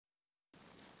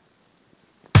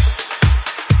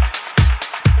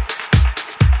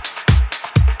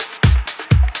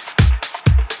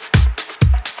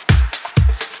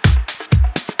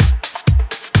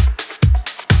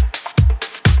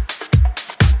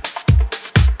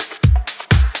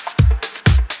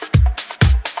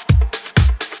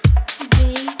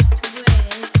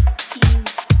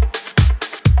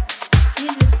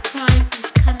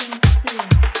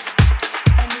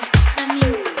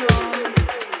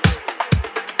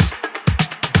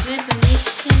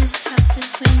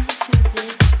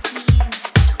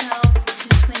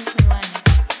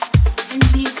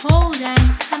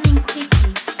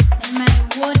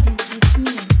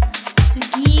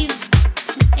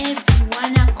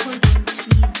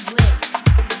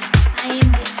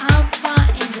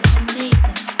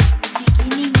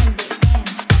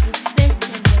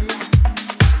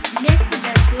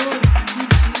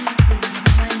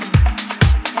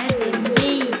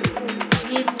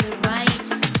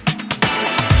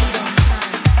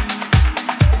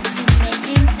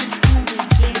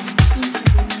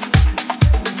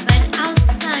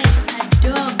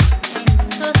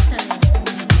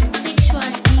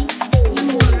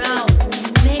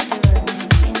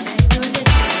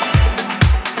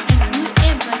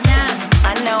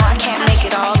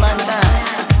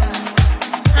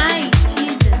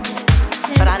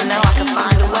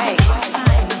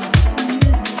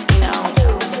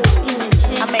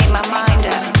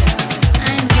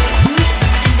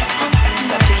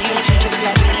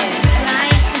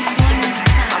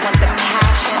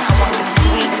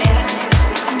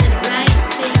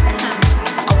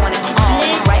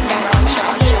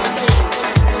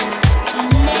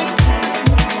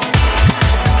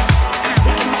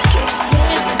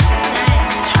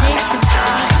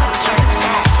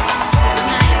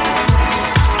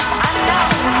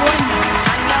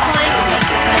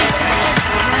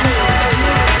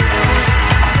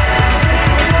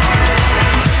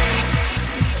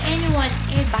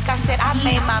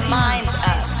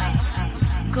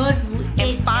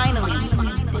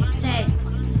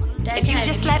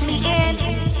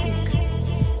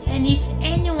And if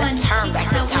anyone takes away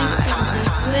from the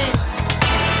words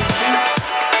of this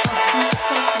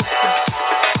prophecy,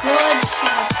 God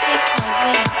shall take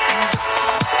away his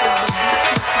part of the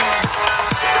wicked man,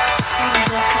 from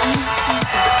the holy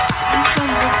city, and from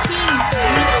the things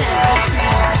which are written in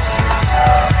it.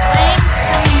 I am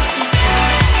coming quickly.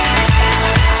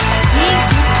 Ye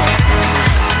who testify,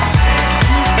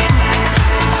 these things,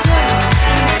 surely I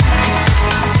am coming.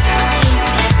 Amen.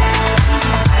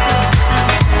 Even so,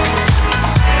 come.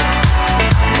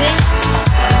 Grace of our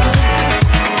Lord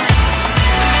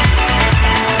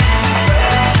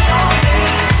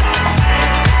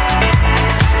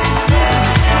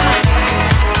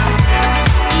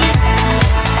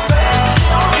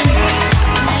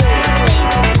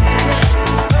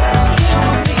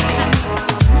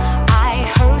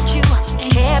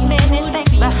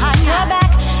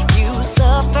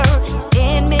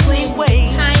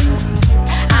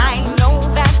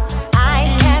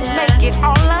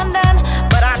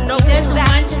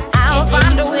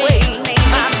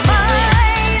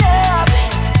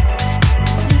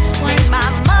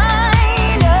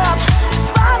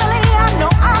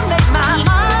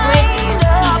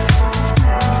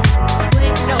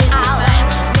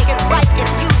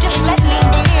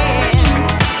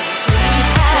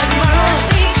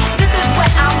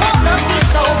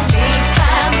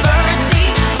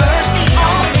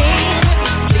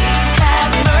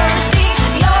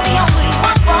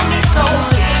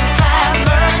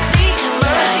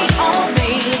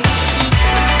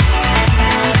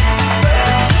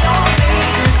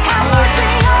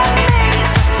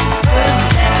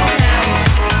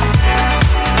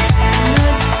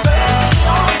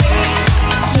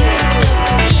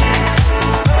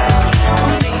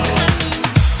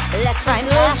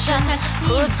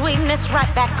Jesus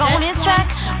right back on his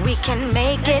track. We can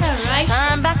make it,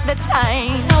 turn back the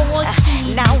time.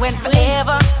 Now and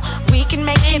forever, we can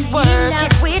make it work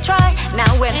if we try.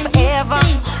 Now and forever,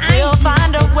 we'll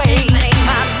find a way. Make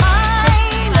my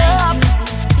mind up.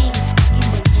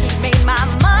 Make my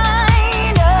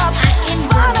mind up.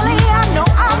 Finally, I know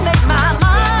I'll make my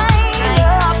mind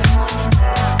up.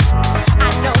 I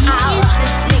know I'll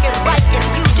make it right if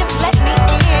you just let me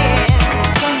in.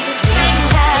 Please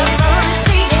have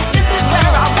mercy. This is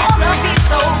where I wanna be,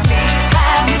 so please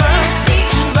have mercy.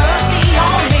 Mercy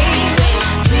on me.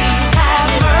 Please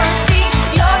have mercy.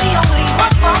 You're the only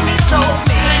one for me, so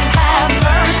please have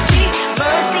mercy.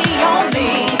 Mercy on me.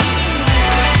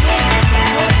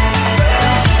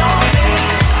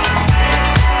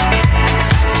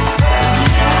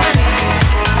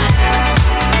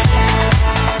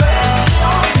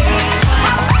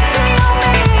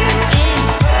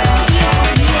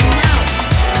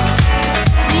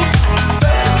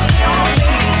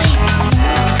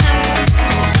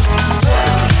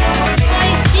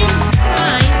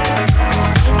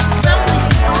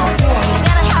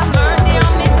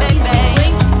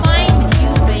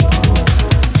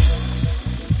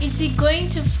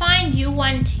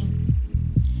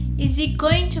 Is he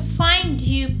going to find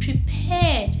you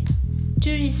prepared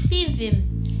to receive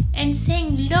him and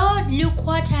saying, Lord, look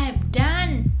what I have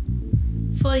done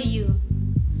for you.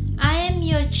 I am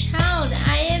your child.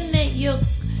 I am your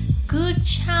good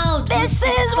child. This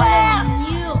is where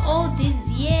you all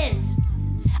these years.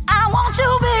 I want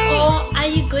to be. Or are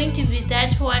you going to be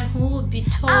that one who will be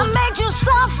told, I made you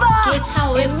suffer get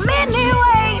away in from many me,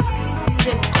 ways.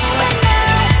 the But God,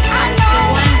 now I know the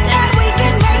one that we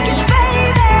can make it,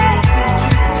 baby.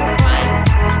 Jesus Christ,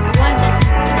 the one that is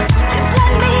going to Just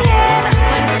let me in. the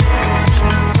one that is been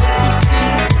gossiping,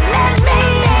 Let me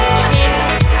in.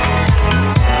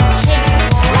 church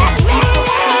boy, Let me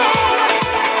hypocrite. in.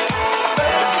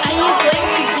 Are you going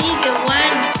to be the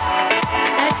one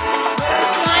that's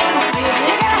trying to You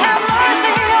walk gotta have into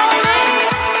mercy Jesus on me. Christ?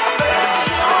 Mercy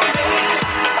on me.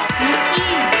 He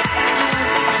is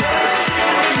our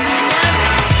Savior, and He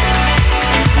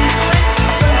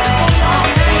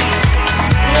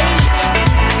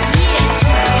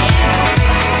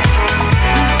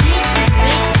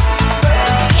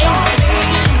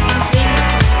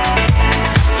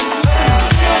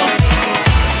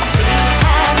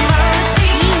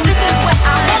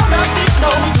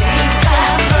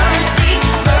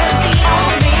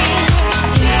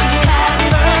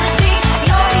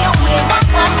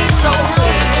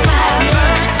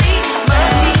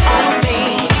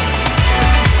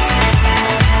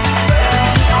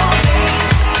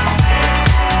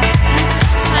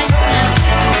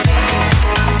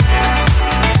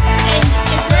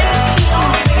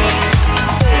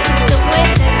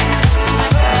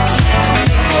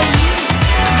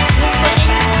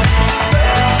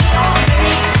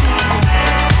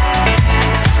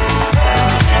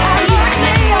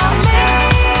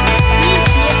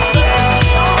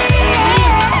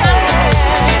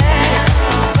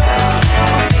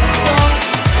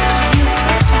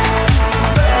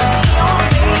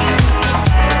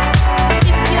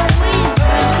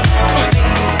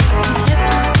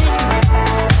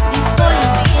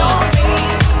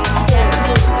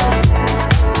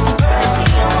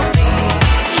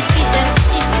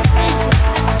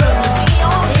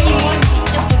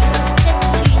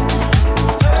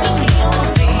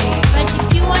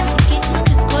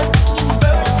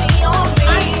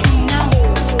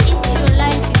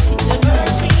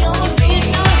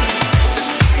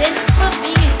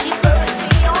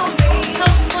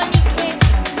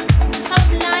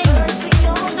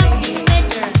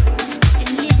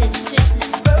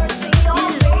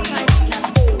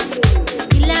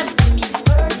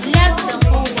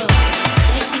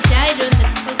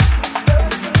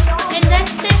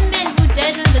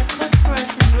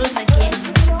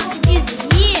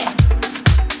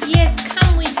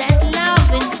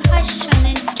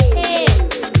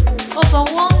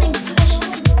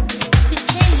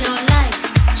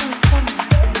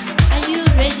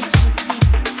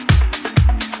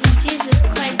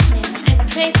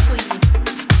pray for you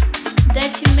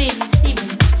that you may receive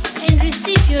it and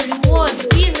receive your reward.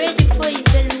 Be ready for it.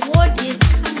 The reward is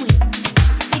coming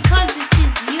because it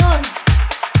is yours.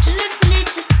 Do not let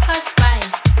it pass by.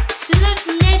 Do not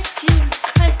let Jesus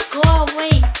Christ go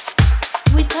away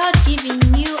without giving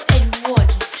you a reward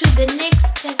to the next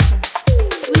person.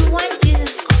 We want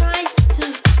Jesus Christ to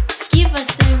give us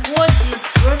the reward He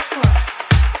brought for us.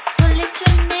 So let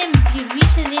your name be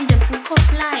written in the book of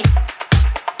life.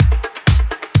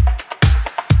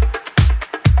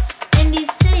 And He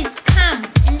says, come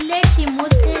and let him who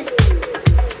thirsts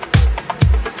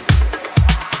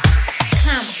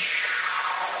come.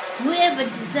 Whoever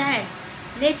desires,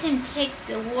 let him take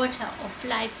the water of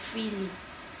life freely.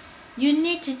 You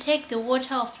need to take the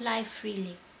water of life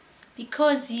freely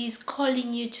because He is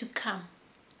calling you to come.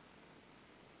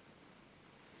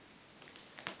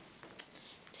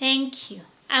 Thank you.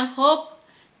 I hope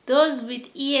those with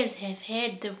ears have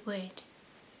heard the word.